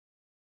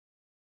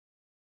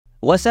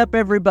What's up,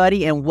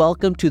 everybody, and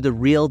welcome to the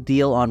Real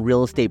Deal on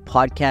Real Estate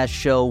podcast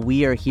show.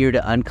 We are here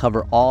to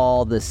uncover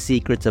all the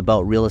secrets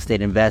about real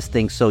estate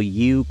investing so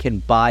you can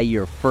buy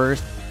your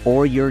first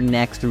or your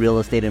next real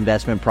estate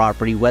investment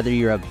property. Whether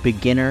you're a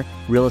beginner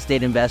real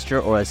estate investor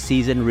or a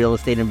seasoned real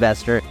estate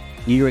investor,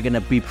 you are going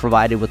to be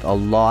provided with a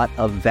lot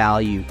of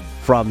value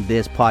from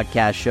this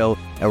podcast show,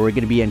 and we're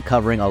going to be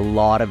uncovering a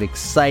lot of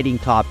exciting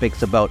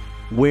topics about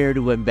where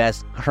to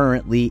invest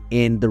currently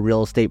in the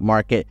real estate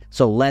market.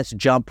 So let's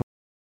jump.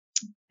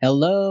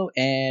 Hello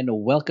and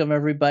welcome,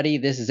 everybody.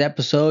 This is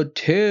episode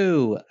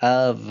 2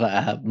 of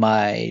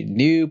my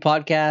new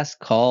podcast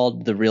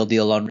called The Real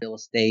Deal on Real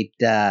Estate.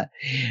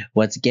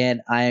 Once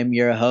again, I am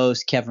your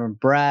host, Kevin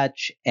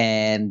Bratch,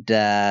 and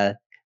the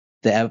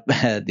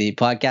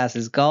podcast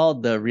is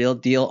called The Real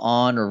Deal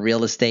on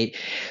Real Estate.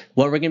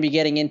 What we're going to be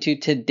getting into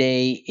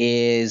today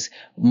is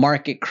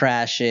market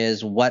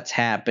crashes, what's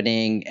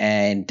happening,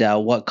 and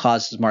what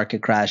causes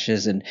market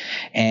crashes, and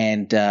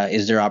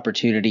is there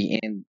opportunity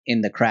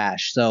in the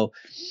crash? So,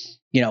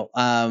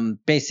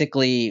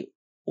 basically,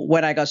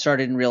 when I got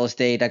started in real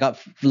estate, I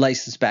got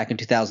licensed back in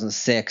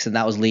 2006, and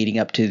that was leading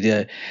up to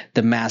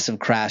the massive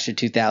crash in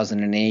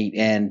 2008,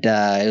 and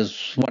it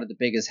was one of the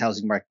biggest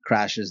housing market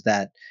crashes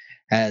that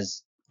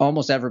has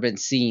almost ever been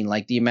seen.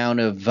 Like the amount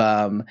of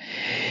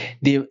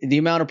the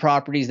amount of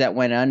properties that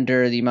went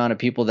under, the amount of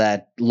people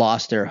that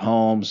lost their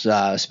homes,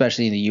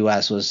 especially in the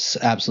U.S., was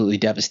absolutely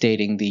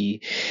devastating.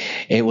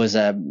 It was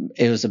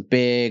a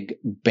big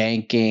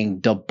banking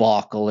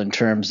debacle in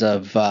terms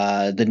of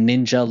the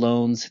ninja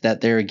loans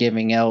that they were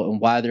giving out, and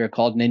why they're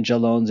called ninja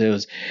loans. It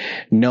was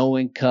no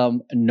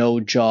income, no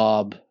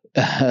job.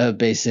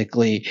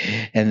 Basically,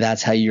 and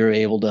that's how you're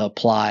able to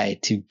apply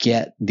to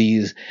get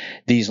these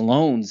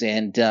loans.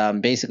 And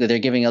basically, they're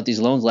giving out these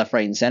loans left,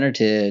 right, and center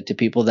to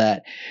people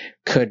that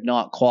could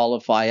not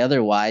qualify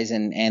otherwise,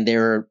 and they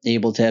were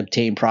able to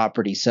obtain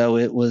property. So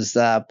it was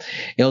a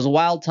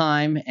wild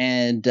time,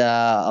 and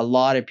a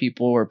lot of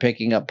people were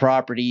picking up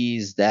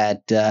properties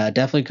that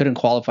definitely couldn't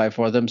qualify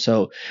for them.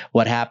 So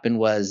what happened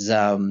was,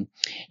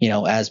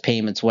 as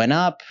payments went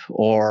up,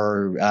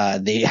 or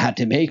they had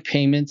to make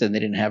payments and they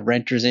didn't have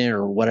renters in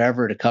or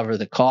whatever to cover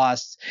the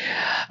costs,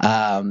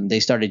 they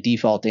started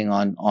defaulting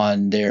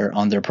on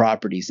their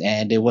properties.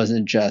 And it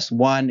wasn't just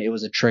one; it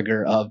was a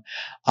trigger of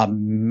a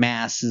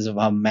massive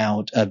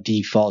amount of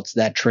defaults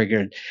that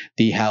triggered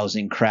the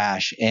housing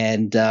crash.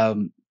 And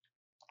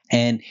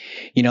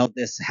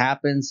this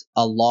happens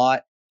a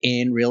lot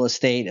in real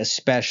estate,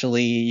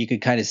 especially. You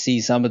could kind of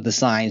see some of the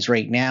signs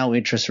right now.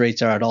 Interest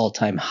rates are at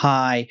all-time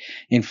high.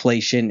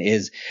 Inflation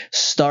is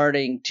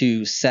starting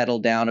to settle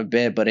down a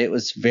bit, but it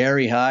was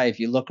very high. If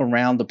you look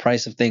around, the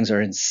price of things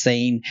are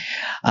insane.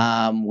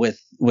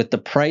 With the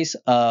price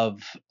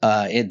of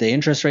the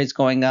interest rates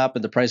going up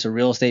and the price of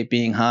real estate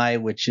being high,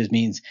 which just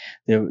means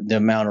the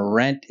amount of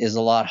rent is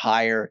a lot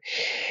higher.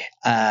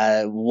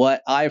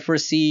 What I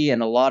foresee,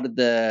 and a lot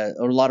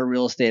of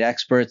real estate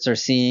experts are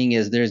seeing,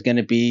 is there's going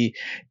to be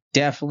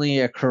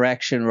definitely a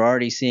correction. We're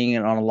already seeing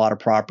it on a lot of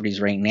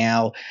properties right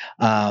now.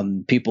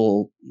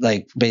 People,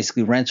 like,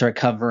 basically rents aren't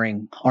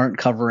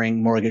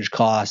covering mortgage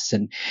costs,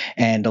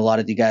 and a lot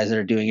of the guys that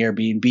are doing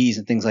Airbnbs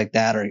and things like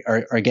that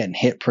are getting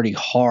hit pretty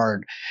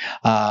hard,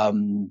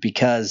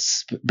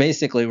 because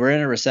basically we're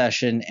in a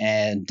recession,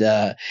 and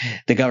the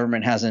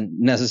government hasn't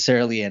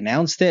necessarily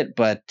announced it,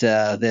 but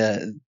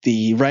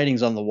the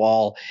writing's on the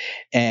wall,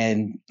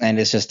 and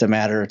it's just a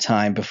matter of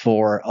time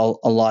before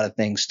a lot of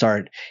things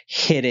start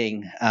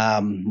hitting,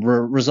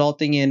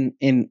 resulting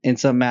in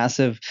some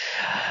massive,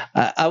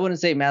 I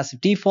wouldn't say massive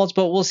defaults,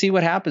 but we'll see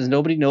what happens.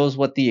 Nobody knows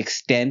what the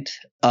extent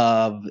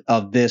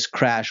of this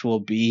crash will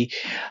be.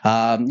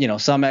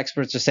 Some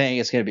experts are saying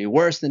it's going to be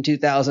worse than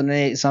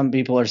 2008. Some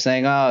people are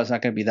saying, oh, it's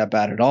not going to be that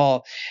bad at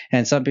all.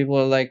 And some people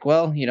are like,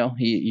 well,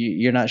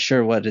 you're not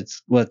sure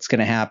what's going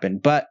to happen.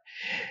 But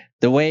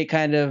the way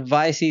kind of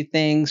I see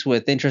things,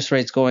 with interest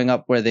rates going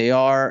up where they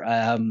are,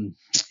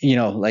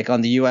 like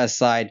on the U.S.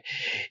 side,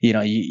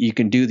 you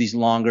can do these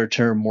longer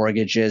term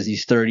mortgages,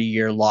 these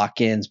 30-year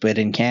lock-ins, but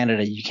in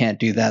Canada, you can't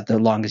do that. The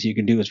longest you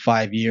can do is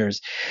 5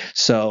 years.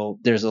 So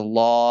there's a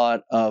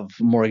lot of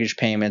mortgage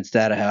payments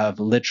that have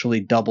literally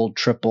doubled,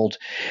 tripled,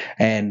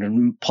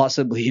 and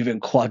possibly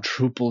even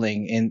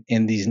quadrupling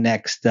in these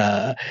next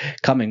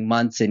coming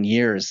months and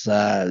years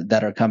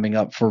that are coming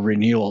up for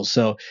renewal.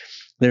 So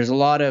there's a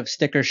lot of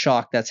sticker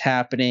shock that's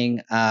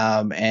happening,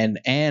 and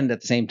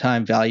at the same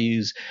time,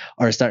 values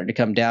are starting to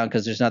come down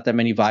because there's not that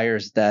many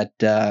buyers that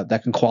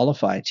can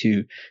qualify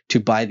to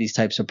buy these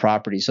types of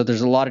properties. So there's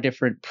a lot of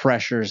different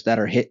pressures that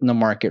are hitting the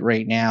market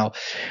right now,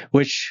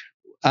 which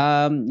is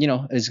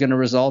going to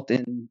result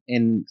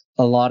in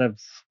a lot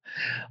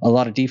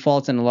of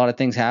defaults and a lot of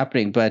things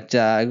happening. But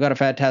I've got a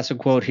fantastic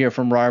quote here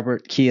from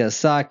Robert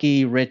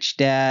Kiyosaki, Rich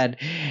Dad.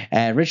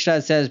 And Rich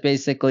Dad says,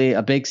 basically,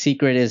 a big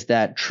secret is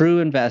that true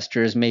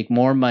investors make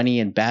more money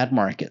in bad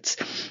markets.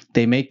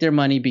 They make their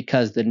money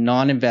because the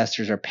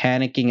non-investors are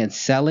panicking and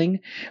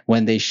selling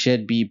when they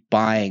should be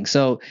buying.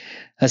 So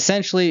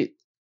essentially,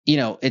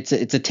 it's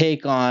a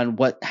take on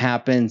what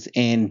happens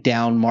in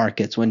down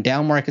markets. When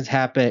down markets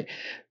happen,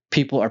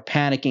 people are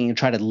panicking and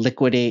try to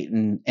liquidate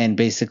and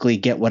basically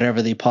get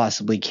whatever they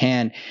possibly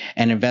can.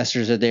 And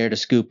investors are there to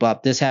scoop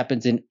up. This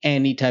happens in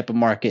any type of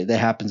market. That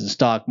happens in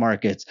stock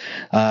markets,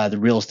 the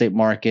real estate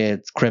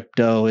markets,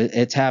 crypto.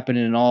 It's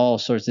happening in all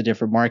sorts of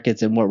different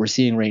markets. And what we're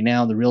seeing right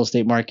now in the real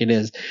estate market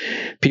is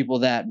people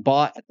that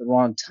bought at the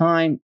wrong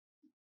time,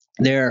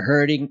 they're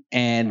hurting,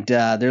 and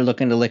they're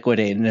looking to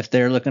liquidate. And if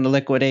they're looking to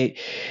liquidate,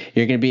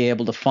 you're going to be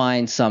able to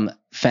find some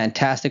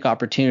fantastic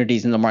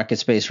opportunities in the market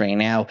space right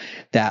now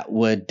that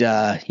would,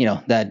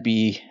 that'd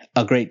be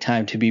a great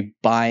time to be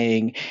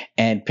buying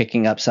and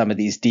picking up some of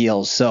these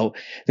deals. So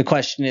the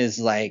question is,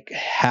 like,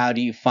 how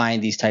do you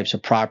find these types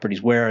of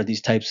properties? Where are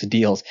these types of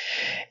deals?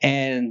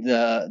 And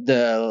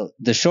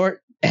the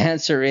short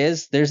answer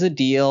is there's a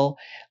deal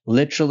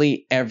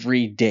literally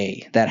every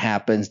day that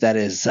happens that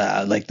is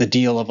like the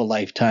deal of a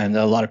lifetime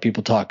that a lot of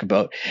people talk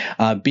about.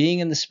 Being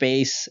in the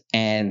space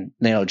and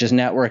just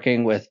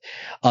networking with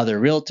other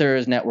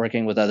realtors,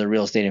 networking with other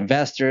real estate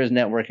investors,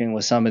 networking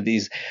with some of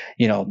these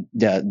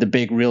the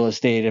big real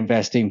estate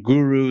investing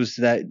gurus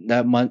that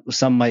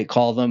some might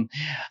call them.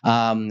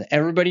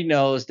 Everybody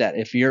knows that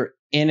if you're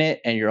in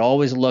it and you're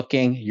always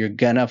looking, you're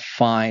gonna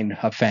find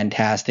a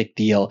fantastic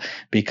deal,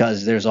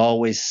 because there's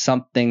always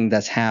something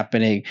that's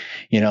happening.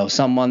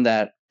 Someone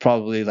that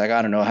probably, like,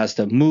 I don't know, has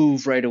to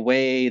move right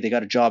away. They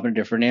got a job in a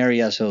different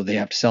area, so they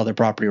have to sell their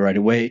property right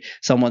away.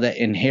 Someone that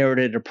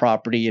inherited a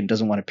property and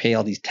doesn't want to pay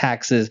all these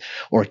taxes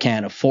or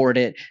can't afford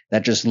it,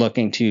 that just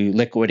looking to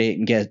liquidate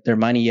and get their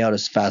money out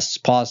as fast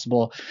as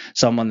possible.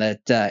 Someone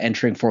that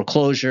entering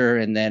foreclosure,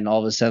 and then all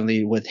of a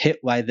sudden with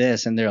hit by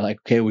this, and they're like,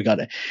 okay, we got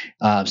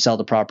to sell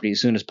the property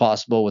as soon as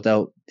possible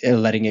without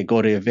letting it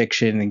go to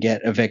eviction and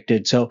get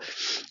evicted. So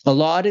a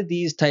lot of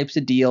these types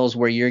of deals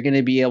where you're going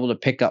to be able to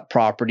pick up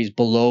properties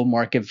below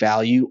market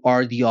value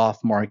are the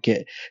off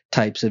market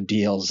types of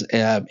deals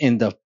in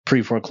the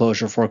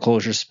pre-foreclosure,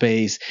 foreclosure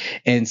space,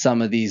 and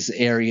some of these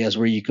areas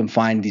where you can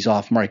find these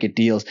off-market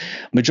deals.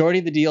 Majority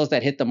of the deals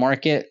that hit the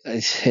market,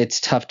 it's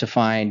tough to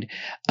find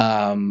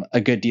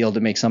a good deal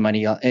to make some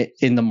money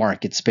in the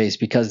market space,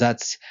 because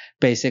that's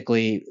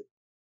basically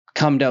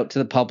come out to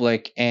the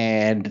public,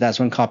 and that's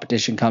when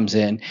competition comes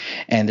in,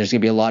 and there's going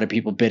to be a lot of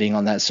people bidding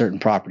on that certain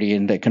property,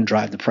 and that can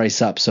drive the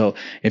price up. So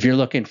if you're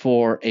looking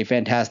for a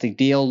fantastic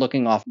deal,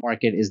 looking off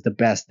market is the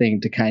best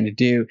thing to kind of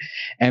do.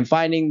 And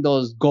finding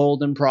those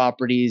golden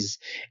properties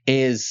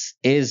is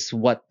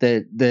what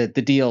the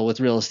deal with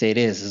real estate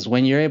is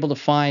when you're able to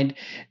find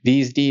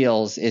these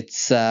deals.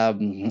 It's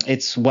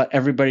what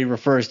everybody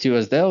refers to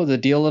as the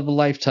deal of a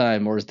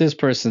lifetime, or this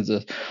person's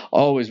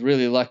always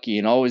really lucky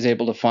and always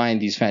able to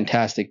find these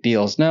fantastic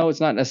deals. No,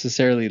 it's not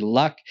necessarily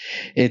luck.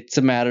 It's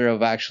a matter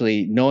of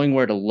actually knowing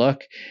where to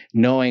look,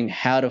 knowing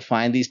how to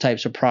find these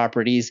types of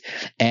properties,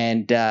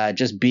 and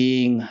just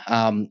being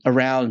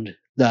around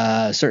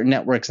certain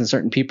networks and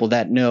certain people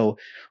that know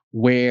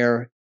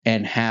where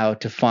and how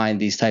to find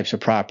these types of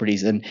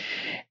properties.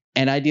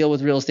 And I deal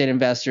with real estate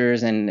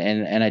investors,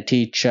 and I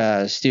teach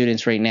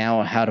students right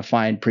now how to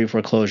find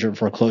pre-foreclosure and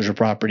foreclosure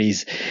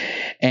properties,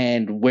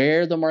 and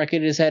where the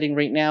market is heading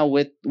right now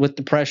with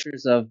the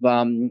pressures of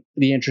the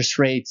interest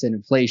rates and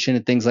inflation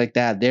and things like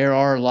that. There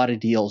are a lot of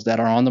deals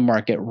that are on the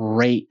market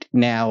right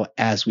now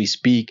as we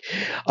speak.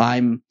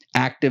 I'm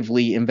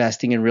actively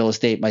investing in real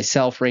estate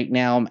myself right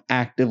now. I'm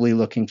actively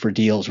looking for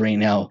deals right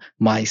now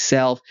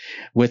myself,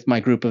 with my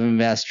group of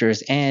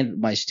investors, and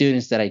my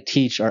students that I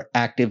teach are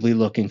actively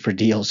looking for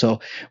deals.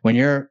 So when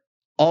you're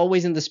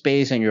always in the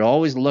space and you're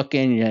always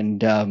looking,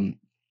 and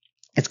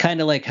it's kind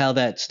of like how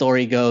that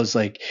story goes,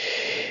 like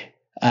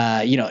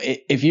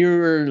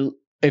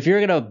if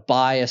you're gonna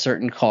buy a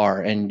certain car,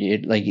 and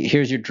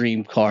here's your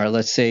dream car.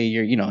 Let's say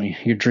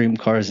your dream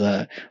car is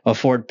a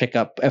Ford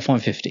pickup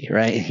F-150,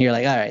 right? You're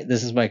like, all right,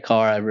 this is my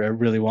car. I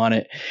really want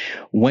it.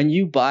 When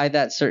you buy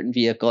that certain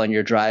vehicle and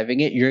you're driving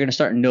it, you're gonna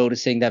start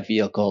noticing that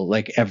vehicle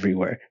like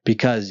everywhere,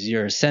 because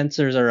your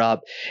sensors are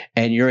up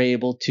and you're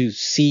able to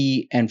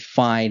see and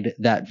find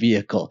that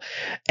vehicle.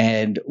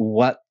 And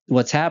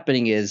what's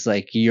happening is,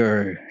 like,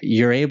 you're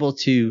able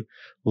to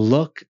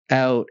look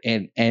out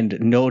and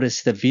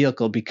notice the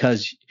vehicle,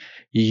 because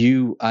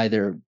you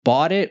either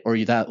bought it or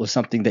that was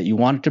something that you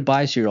wanted to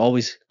buy. So you're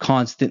always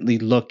constantly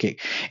looking.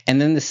 And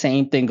then the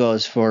same thing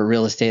goes for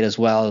real estate as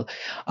well.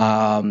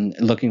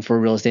 Looking for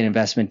real estate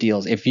investment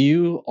deals. If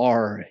you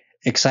are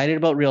excited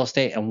about real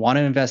estate and want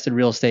to invest in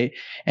real estate,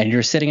 and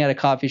you're sitting at a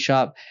coffee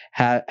shop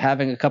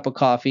having a cup of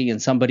coffee,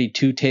 and somebody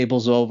 2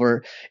 tables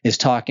over is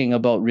talking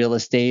about real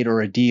estate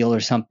or a deal or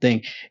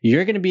something,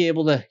 you're going to be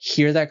able to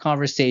hear that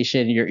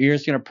conversation. Your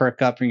ears going to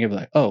perk up, and you're going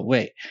to be like, oh,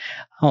 wait,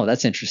 oh,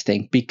 that's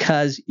interesting,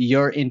 because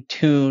you're in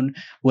tune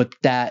with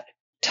that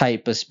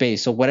type of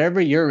space. So whatever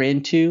you're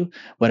into,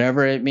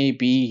 whatever it may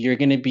be, you're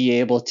going to be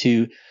able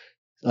to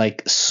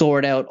like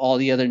sort out all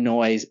the other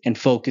noise and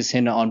focus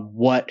in on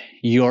what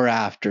you're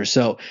after.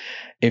 So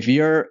if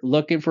you're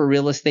looking for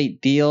real estate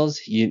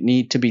deals, you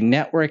need to be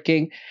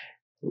networking,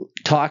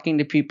 talking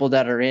to people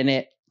that are in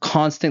it,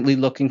 constantly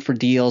looking for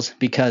deals,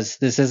 because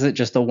this isn't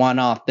just a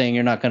one-off thing.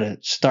 You're not going to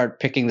start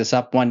picking this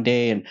up one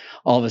day and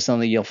all of a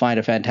sudden you'll find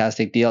a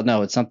fantastic deal.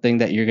 No, it's something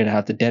that you're going to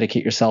have to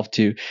dedicate yourself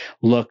to,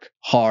 look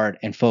hard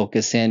and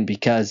focus in,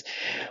 because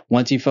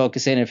once you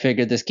focus in and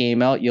figure this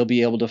game out, you'll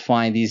be able to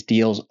find these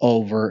deals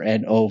over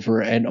and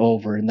over and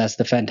over. And that's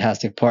the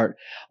fantastic part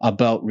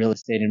about real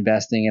estate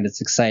investing, and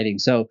it's exciting.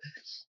 So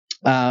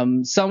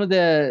some of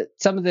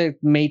the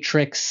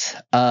matrix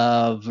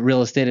of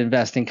real estate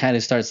investing kind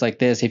of starts like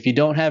this. If you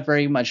don't have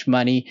very much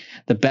money,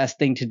 the best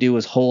thing to do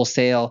is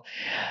wholesale.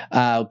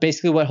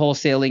 Basically, what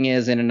wholesaling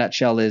is in a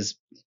nutshell is,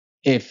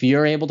 if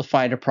you're able to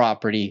find a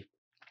property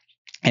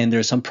and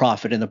there's some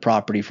profit in the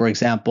property. For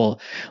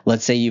example,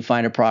 let's say you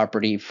find a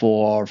property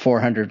for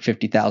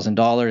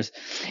 $450,000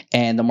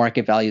 and the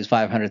market value is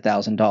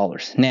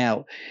 $500,000.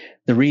 Now,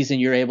 the reason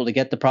you're able to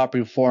get the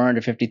property for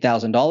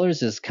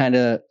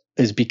 $450,000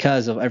 is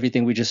because of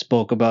everything we just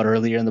spoke about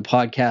earlier in the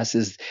podcast.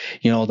 Is,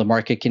 the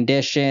market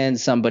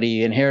conditions,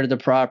 somebody inherited the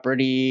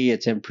property,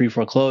 it's in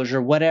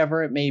pre-foreclosure,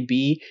 whatever it may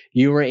be,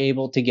 you were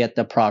able to get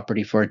the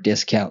property for a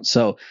discount.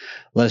 So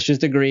let's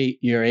just agree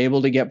you're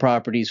able to get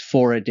properties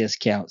for a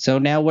discount. So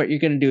now what you're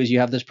going to do is, you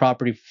have this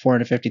property for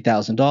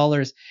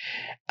 $450,000.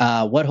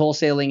 What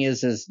wholesaling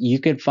is you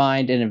could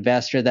find an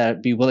investor that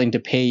would be willing to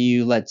pay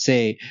you, let's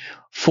say,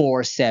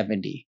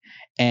 $470.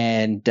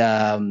 And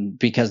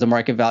because the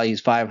market value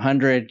is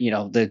 500,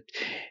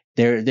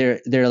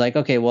 they're like,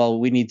 okay, well,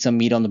 we need some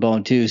meat on the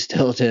bone too,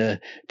 still to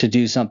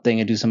do something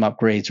and do some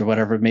upgrades or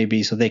whatever it may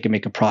be, so they can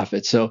make a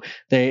profit. So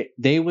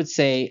they would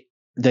say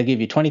they'll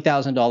give you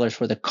 $20,000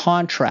 for the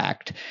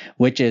contract,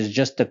 which is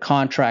just the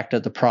contract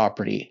of the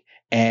property.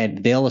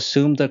 And they'll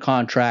assume the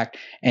contract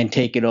and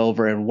take it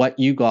over. And what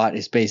you got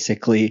is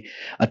basically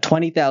a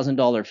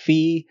 $20,000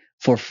 fee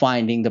for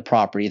finding the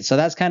property. And so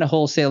that's kind of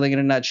wholesaling in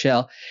a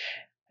nutshell.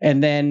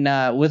 And then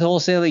with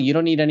wholesaling, you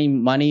don't need any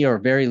money or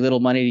very little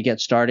money to get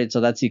started. So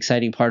that's the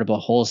exciting part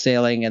about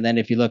wholesaling. And then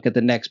if you look at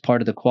the next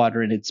part of the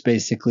quadrant, it's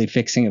basically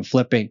fixing and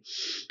flipping.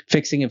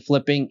 Fixing and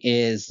flipping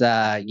is,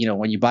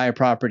 when you buy a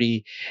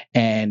property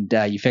and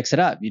you fix it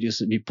up,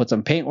 you put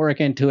some paintwork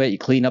into it, you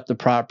clean up the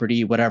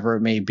property, whatever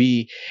it may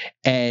be,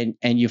 and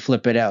you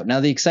flip it out.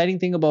 Now, the exciting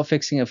thing about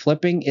fixing and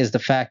flipping is the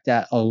fact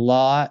that a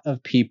lot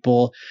of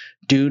people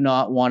do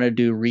not want to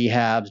do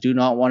rehabs, do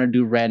not want to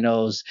do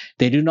renos.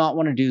 They do not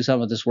want to do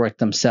some of this work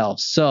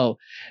themselves. So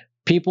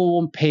people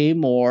will pay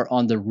more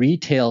on the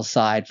retail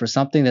side for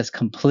something that's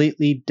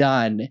completely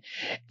done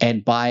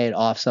and buy it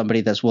off somebody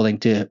that's willing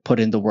to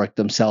put in the work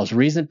themselves.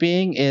 Reason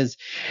being is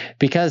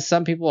because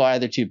some people are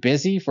either too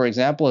busy. For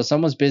example, if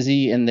someone's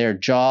busy in their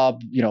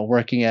job,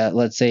 working at,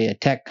 let's say, a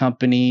tech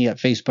company, at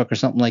Facebook or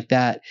something like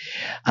that,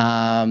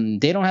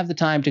 they don't have the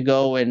time to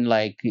go and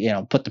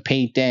put the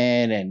paint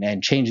in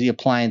and change the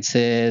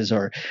appliances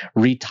or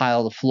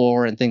retile the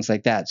floor and things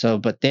like that. So,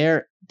 but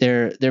they're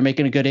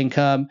making a good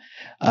income,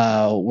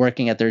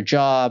 working at their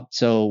job.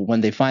 So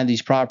when they find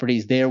these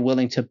properties, they're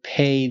willing to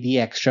pay the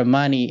extra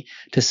money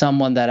to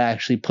someone that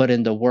actually put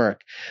in the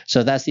work.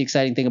 So that's the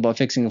exciting thing about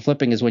fixing and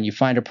flipping, is when you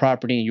find a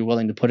property and you're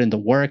willing to put in the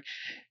work,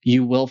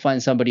 you will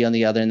find somebody on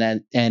the other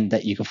end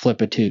that you can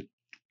flip it to.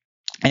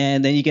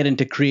 And then you get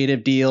into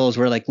creative deals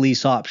where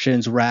lease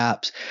options,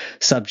 wraps,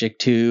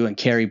 subject to, and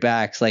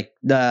carrybacks.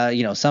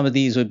 Some of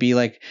these would be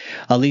like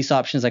a lease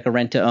option is like a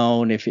rent to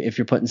own. If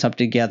you're putting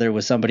something together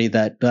with somebody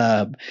that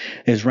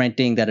is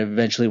renting that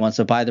eventually wants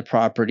to buy the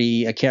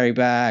property, a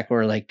carryback,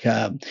 or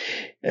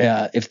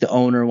if the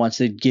owner wants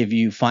to give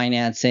you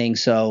financing.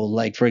 So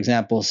for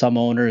example, some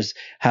owners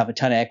have a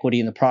ton of equity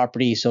in the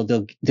property, so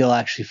they'll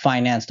actually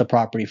finance the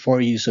property for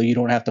you, so you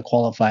don't have to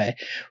qualify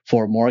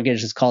for a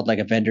mortgage. It's called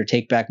a vendor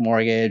take back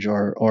mortgage,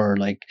 or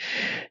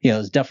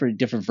there's definitely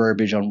different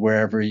verbiage on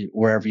wherever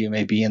you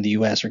may be in the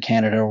US or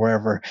Canada or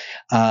wherever.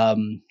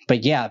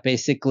 But yeah,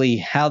 basically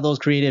how those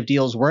creative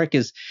deals work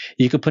is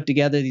you could put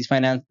together these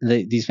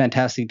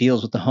fantastic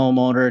deals with the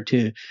homeowner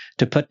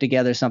to put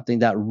together something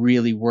that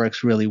really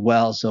works really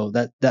well. So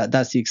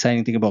that's the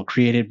exciting thing about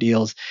creative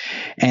deals.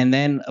 And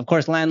then of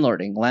course,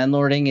 landlording.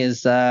 Landlording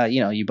is,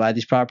 you buy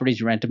these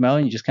properties, you rent them out,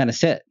 and you just kind of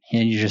sit.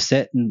 And you just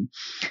sit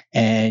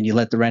and you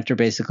let the renter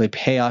basically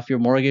pay off your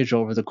mortgage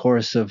over the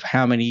course of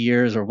how many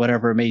years or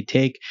whatever it may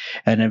take.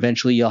 And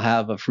eventually you'll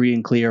have a free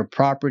and clear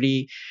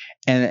property.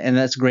 And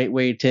that's a great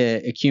way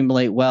to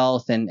accumulate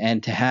wealth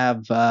and to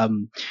have,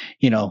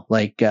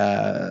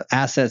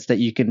 assets that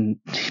you can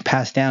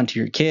pass down to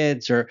your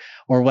kids or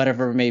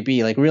whatever it may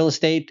be. Real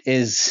estate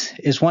is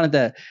one of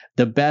the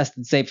best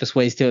and safest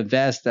ways to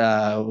invest.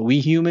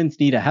 We humans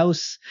need a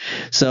house.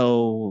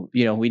 So,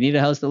 we need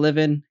a house to live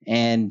in.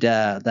 And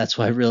that's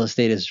why real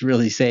estate is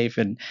really safe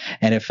and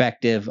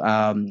effective.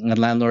 And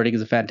landlording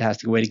is a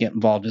fantastic way to get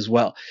involved as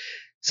well.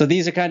 So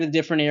these are kind of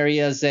different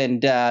areas,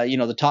 and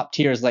the top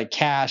tier is like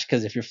cash,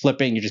 because if you're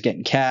flipping, you're just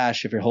getting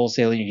cash. If you're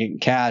wholesaling, you're getting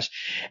cash,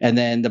 and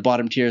then the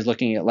bottom tier is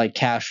looking at like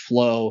cash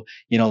flow,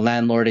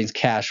 landlording's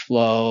cash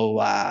flow,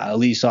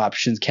 lease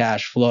options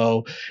cash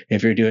flow.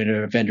 If you're doing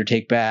a vendor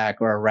take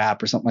back or a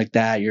wrap or something like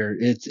that, you're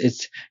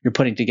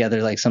putting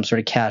together like some sort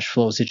of cash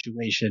flow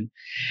situation,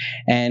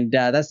 and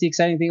that's the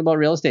exciting thing about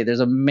real estate. There's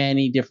a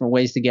many different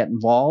ways to get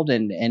involved,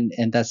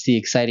 and that's the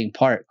exciting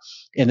part.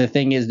 And the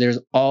thing is, there's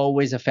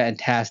always a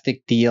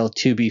fantastic deal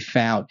to be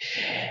found.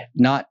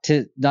 Not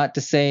to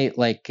say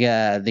like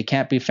they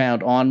can't be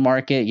found on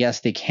market.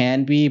 Yes, they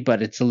can be,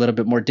 but it's a little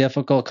bit more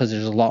difficult because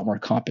there's a lot more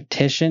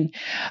competition.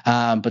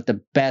 But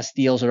the best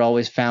deals are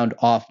always found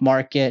off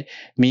market.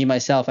 Me,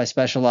 myself, I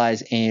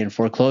specialize in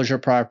foreclosure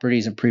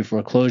properties and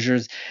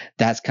pre-foreclosures.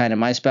 That's kind of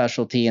my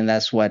specialty, and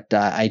that's what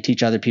I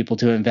teach other people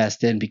to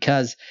invest in,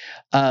 because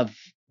of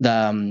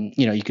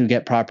you can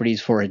get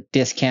properties for a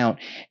discount,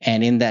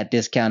 and in that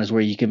discount is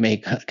where you can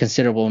make a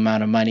considerable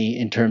amount of money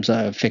in terms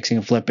of fixing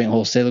and flipping,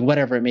 wholesaling,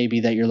 whatever it may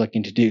be that you're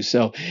looking to do.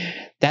 So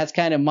that's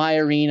kind of my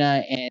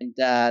arena, and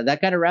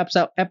that kind of wraps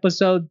up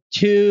episode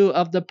 2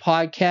 of the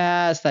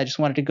podcast. I just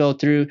wanted to go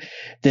through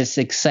this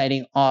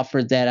exciting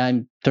offer that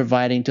I'm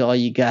providing to all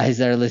you guys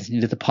that are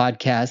listening to the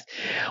podcast.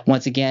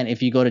 Once again,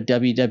 if you go to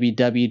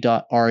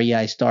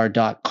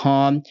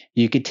www.reistar.com,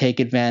 you could take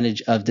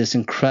advantage of this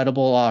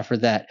incredible offer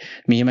that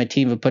me and my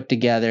team have put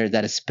together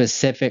that is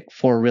specific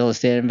for real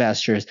estate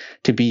investors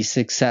to be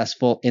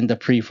successful in the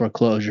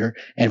pre-foreclosure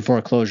and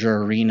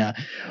foreclosure arena.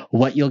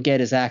 What you'll get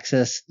is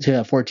access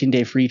to a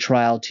 14-day free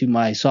trial to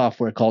my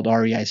software called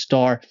REI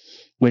Star,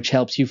 which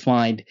helps you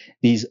find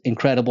these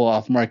incredible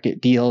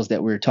off-market deals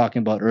that we were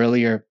talking about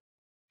earlier,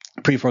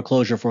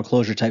 pre-foreclosure,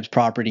 foreclosure types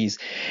properties.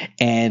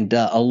 And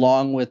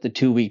along with the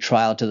 2-week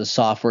trial to the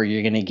software,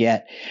 you're going to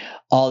get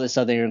all this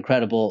other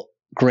incredible,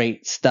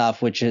 great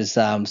stuff, which is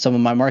some of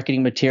my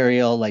marketing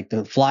material, like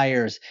the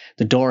flyers,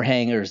 the door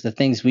hangers, the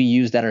things we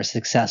use that are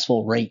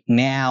successful right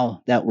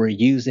now that we're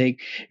using.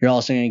 You're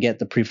also going to get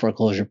the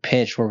pre-foreclosure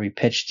pitch, where we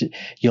pitched.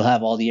 You'll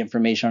have all the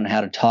information on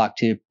how to talk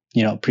to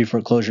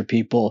pre-foreclosure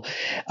people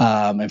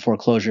and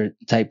foreclosure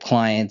type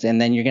clients. And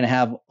then you're going to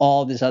have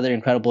all this other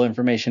incredible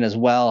information as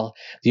well: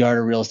 the art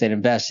of real estate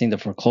investing, the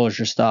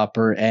foreclosure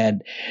stopper,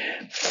 and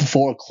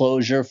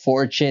foreclosure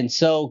fortune.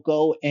 So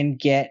go and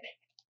get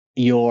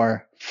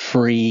your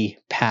free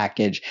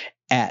package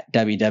at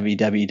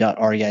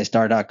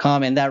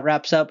www.reistar.com. And that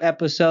wraps up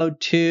episode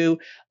 2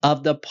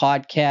 of the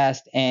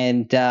podcast.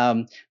 And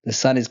the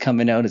sun is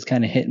coming out. It's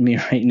kind of hitting me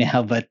right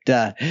now, but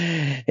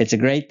it's a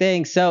great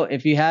thing. So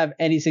if you have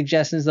any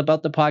suggestions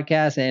about the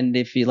podcast, and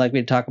if you'd like me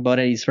to talk about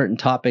any certain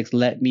topics,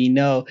 let me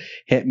know.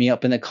 Hit me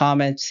up in the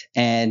comments.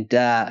 And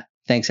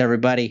thanks,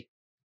 everybody.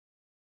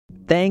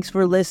 Thanks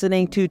for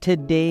listening to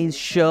today's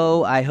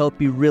show. I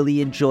hope you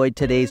really enjoyed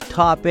today's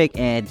topic,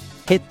 and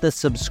hit the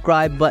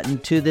subscribe button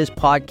to this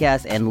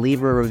podcast and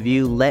leave a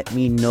review. Let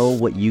me know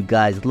what you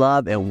guys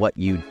love and what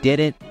you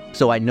didn't,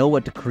 so I know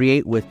what to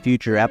create with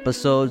future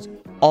episodes.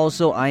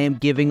 Also, I am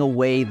giving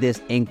away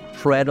this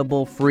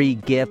incredible free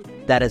gift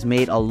that has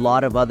made a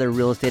lot of other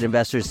real estate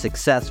investors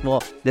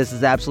successful. This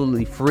is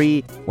absolutely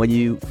free. When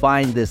you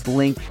find this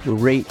link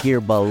right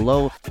here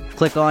below,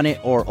 click on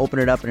it or open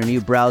it up in a new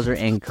browser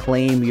and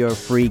claim your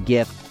free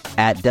gift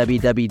at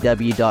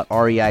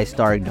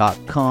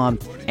www.reistar.com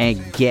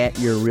and get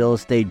your real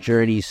estate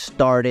journey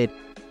started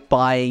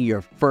buying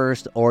your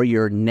first or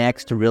your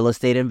next real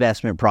estate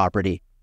investment property.